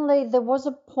certainly, there was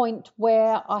a point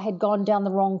where I had gone down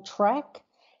the wrong track,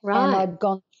 and I'd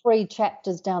gone 3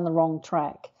 chapters down the wrong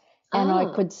track. And I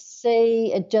could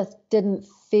see it just didn't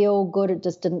feel good. It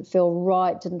just didn't feel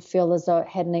right, didn't feel as though it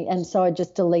had any. And so I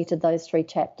just deleted those 3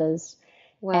 chapters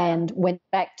and went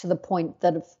back to the point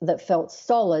that felt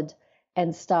solid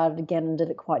and started again and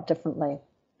did it quite differently.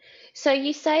 So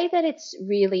you say that it's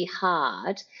really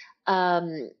hard,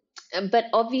 but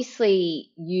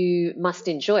obviously you must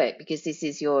enjoy it because this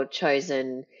is your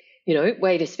chosen,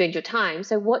 way to spend your time.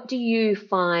 So what do you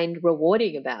find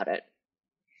rewarding about it?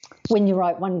 When you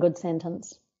write one good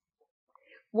sentence.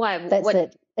 Why? That's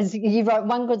it. As you write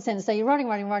one good sentence. So you're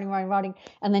writing,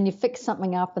 and then you fix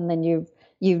something up, and then you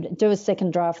do a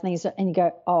second draft, and you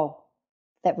go, oh,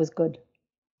 that was good.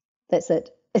 That's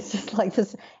it. It's just like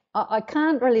this. I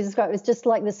can't really describe it. It's just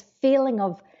like this feeling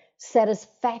of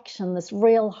satisfaction, this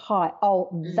real high.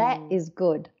 Oh, that is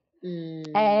good.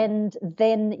 And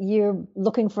then you're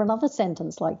looking for another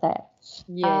sentence like that.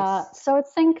 Yes. So I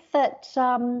think that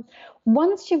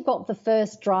once you've got the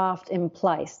first draft in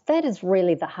place, that is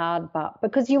really the hard part,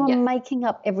 because you are making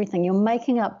up everything. You're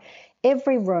making up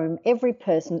every room, every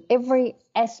person, every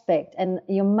aspect, and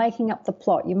you're making up the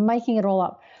plot. You're making it all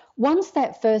up. Once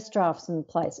that first draft's in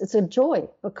place, it's a joy,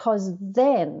 because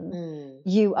then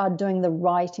you are doing the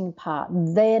writing part.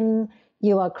 Then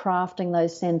you are crafting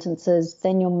those sentences,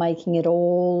 then you're making it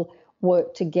all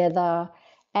work together.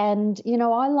 And,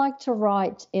 I like to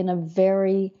write in a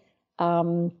very,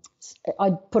 I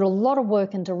put a lot of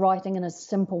work into writing in a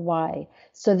simple way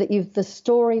so that the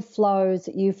story flows,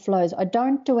 flows. I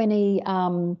don't do any,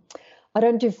 I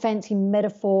don't do fancy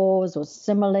metaphors or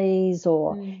similes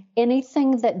or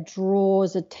anything that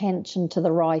draws attention to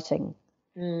the writing.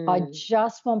 I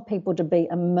just want people to be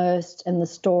immersed in the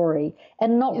story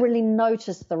and not really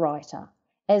notice the writer,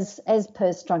 as per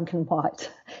Strunk and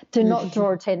White. Do not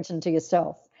draw attention to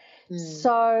yourself.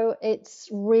 So it's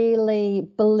really,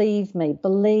 believe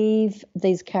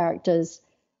these characters.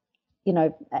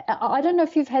 I don't know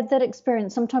if you've had that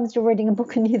experience. Sometimes you're reading a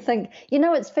book and you think,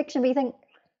 it's fiction, but you think,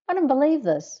 I don't believe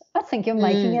this. I think you're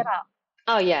making it up.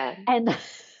 Oh, yeah. And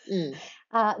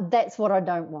That's what I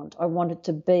don't want. I want it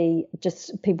to be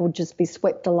just people just be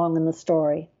swept along in the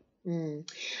story.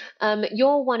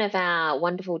 You're one of our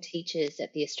wonderful teachers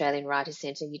at the Australian Writers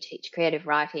Centre. You teach creative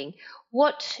writing.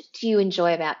 What do you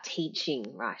enjoy about teaching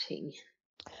writing?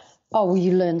 Oh, well,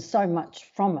 you learn so much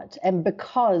from it. And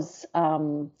because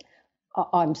I'm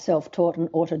self-taught and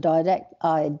autodidact,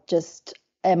 I just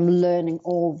am learning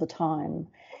all the time.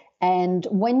 And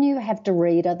when you have to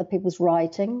read other people's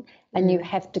writing and you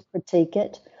have to critique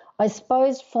it, I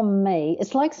suppose for me,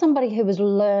 it's like somebody who has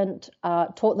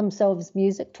taught themselves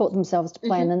music, taught themselves to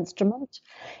play an instrument.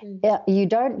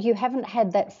 You haven't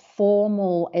had that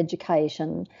formal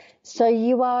education. So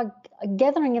you are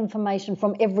gathering information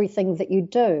from everything that you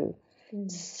do.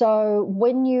 So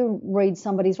when you read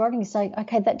somebody's writing, you say,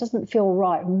 okay, that doesn't feel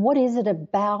right. What is it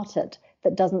about it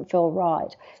that doesn't feel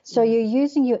right? So you're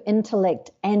using your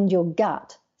intellect and your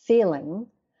gut feeling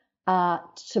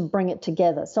to bring it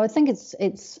together. So I think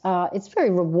it's very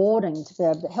rewarding to be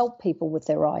able to help people with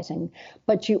their writing,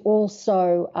 but you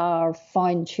also are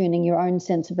fine-tuning your own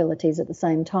sensibilities at the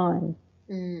same time.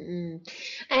 And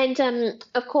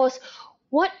of course,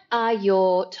 what are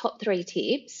your top 3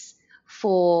 tips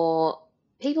for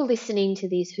people listening to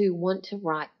this who want to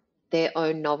write their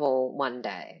own novel one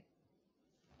day?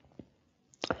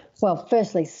 Well,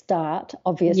 firstly, start,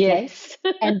 obviously, yes.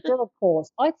 and do a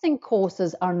course. I think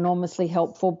courses are enormously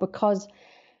helpful because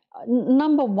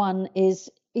number one is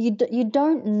you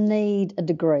don't need a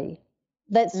degree.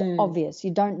 That's obvious. You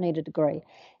don't need a degree.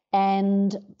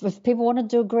 And if people want to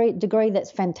do a degree, that's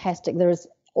fantastic.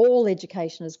 All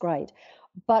education is great.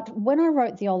 But when I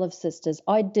wrote The Olive Sisters,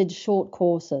 I did short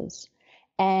courses.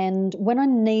 And when I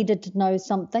needed to know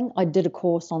something, I did a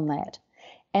course on that.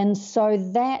 And so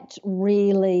that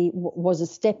really was a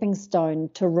stepping stone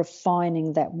to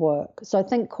refining that work. So I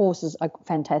think courses are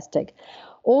fantastic.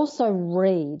 Also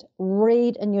read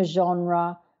in your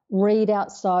genre, read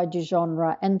outside your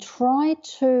genre, and try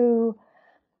to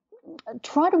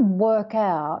work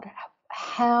out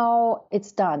how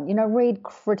it's done. Read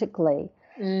critically,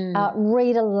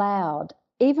 read aloud,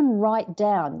 even write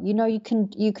down. You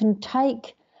can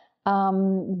take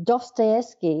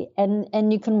Dostoevsky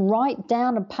and you can write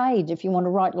down a page if you want to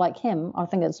write like him. I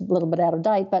think it's a little bit out of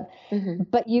date, but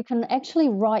you can actually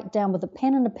write down with a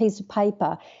pen and a piece of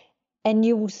paper, and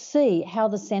you will see how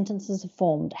the sentences are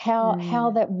formed,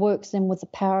 how that works in with a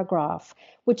paragraph,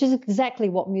 which is exactly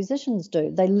what musicians do.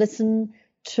 They listen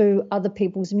to other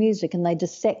people's music and they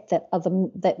dissect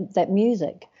that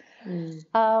music.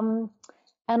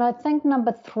 And I think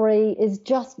number 3 is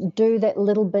just do that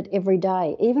little bit every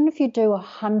day. Even if you do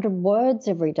 100 words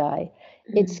every day,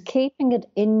 it's keeping it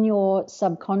in your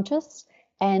subconscious,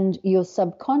 and your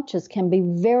subconscious can be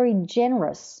very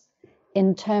generous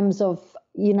in terms of,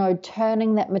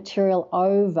 turning that material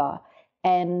over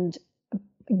and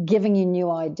giving you new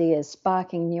ideas,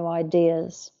 sparking new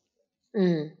ideas.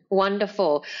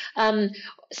 Wonderful.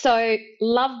 So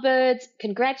Lovebirds,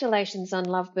 congratulations on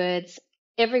Lovebirds.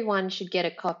 Everyone should get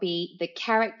a copy. The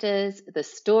characters, the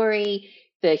story,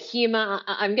 the humor.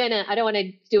 I don't want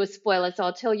to do a spoiler, so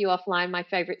I'll tell you offline my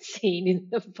favorite scene in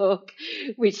the book,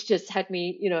 which just had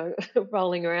me,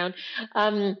 rolling around.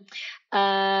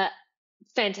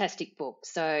 Fantastic book.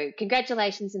 So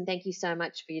congratulations and thank you so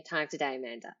much for your time today,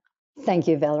 Amanda. Thank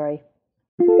you, Valerie.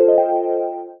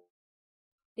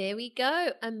 There we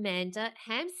go, Amanda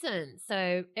Hampson.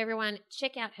 So everyone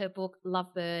check out her book,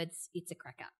 Lovebirds. It's a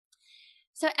cracker.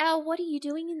 So, Al, what are you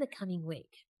doing in the coming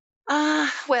week?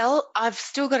 Well, I've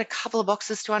still got a couple of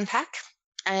boxes to unpack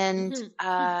and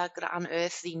got to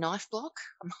unearth the knife block.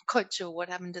 I'm not quite sure what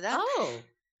happened to that. Oh.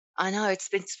 I know, it's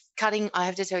been cutting. I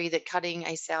have to tell you that cutting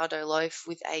a sourdough loaf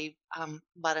with a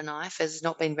butter knife has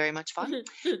not been very much fun.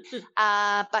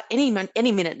 But any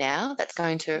minute now, that's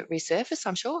going to resurface,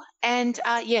 I'm sure. And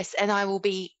yes, and I will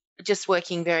be just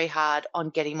working very hard on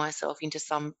getting myself into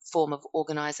some form of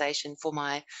organisation for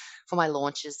my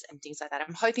launches and things like that.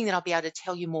 I'm hoping that I'll be able to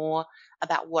tell you more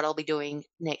about what I'll be doing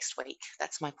next week.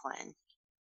 That's my plan.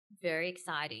 Very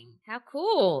exciting. How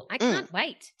cool. I can't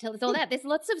wait. Tell us all that. There's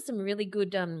lots of some really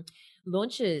good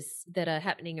launches that are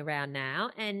happening around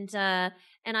now. And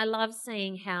I love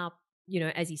seeing how,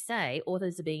 as you say,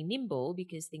 authors are being nimble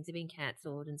because things are being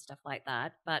cancelled and stuff like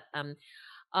that. But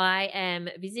I am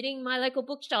visiting my local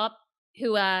bookshop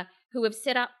who have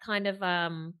set up kind of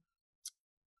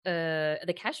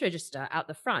the cash register out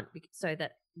the front so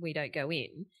that we don't go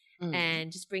in, and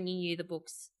just bringing you the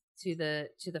books to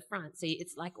the front. So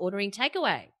it's like ordering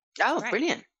takeaway. Oh, great.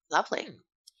 Brilliant. Lovely.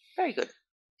 Very good.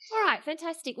 All right,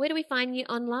 fantastic. Where do we find you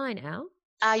online, Al?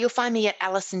 You'll find me at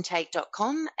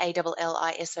AlisonTait.com,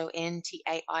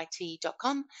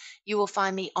 ALLISONTAIT.com. You will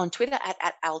find me on Twitter at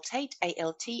Altait,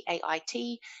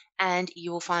 ALTAIT, and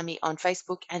you will find me on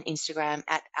Facebook and Instagram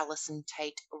at Alison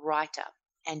Tait Writer.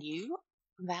 And you,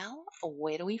 Val,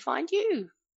 where do we find you?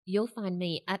 You'll find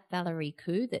me at Valerie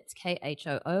Khoo, that's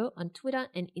KHOO, on Twitter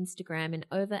and Instagram, and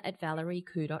over at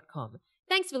ValerieKhoo.com.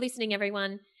 Thanks for listening,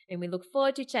 everyone, and we look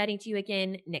forward to chatting to you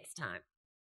again next time.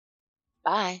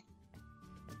 Bye.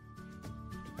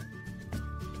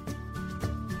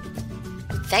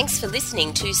 Thanks for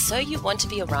listening to So You Want to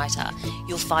Be a Writer.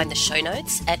 You'll find the show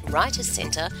notes at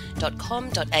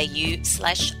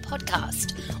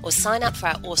writerscentre.com.au/podcast, or sign up for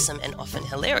our awesome and often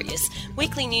hilarious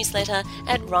weekly newsletter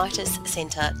at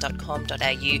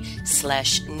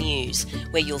writerscentre.com.au/news,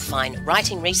 where you'll find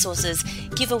writing resources,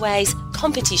 giveaways,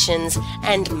 competitions,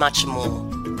 and much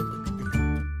more.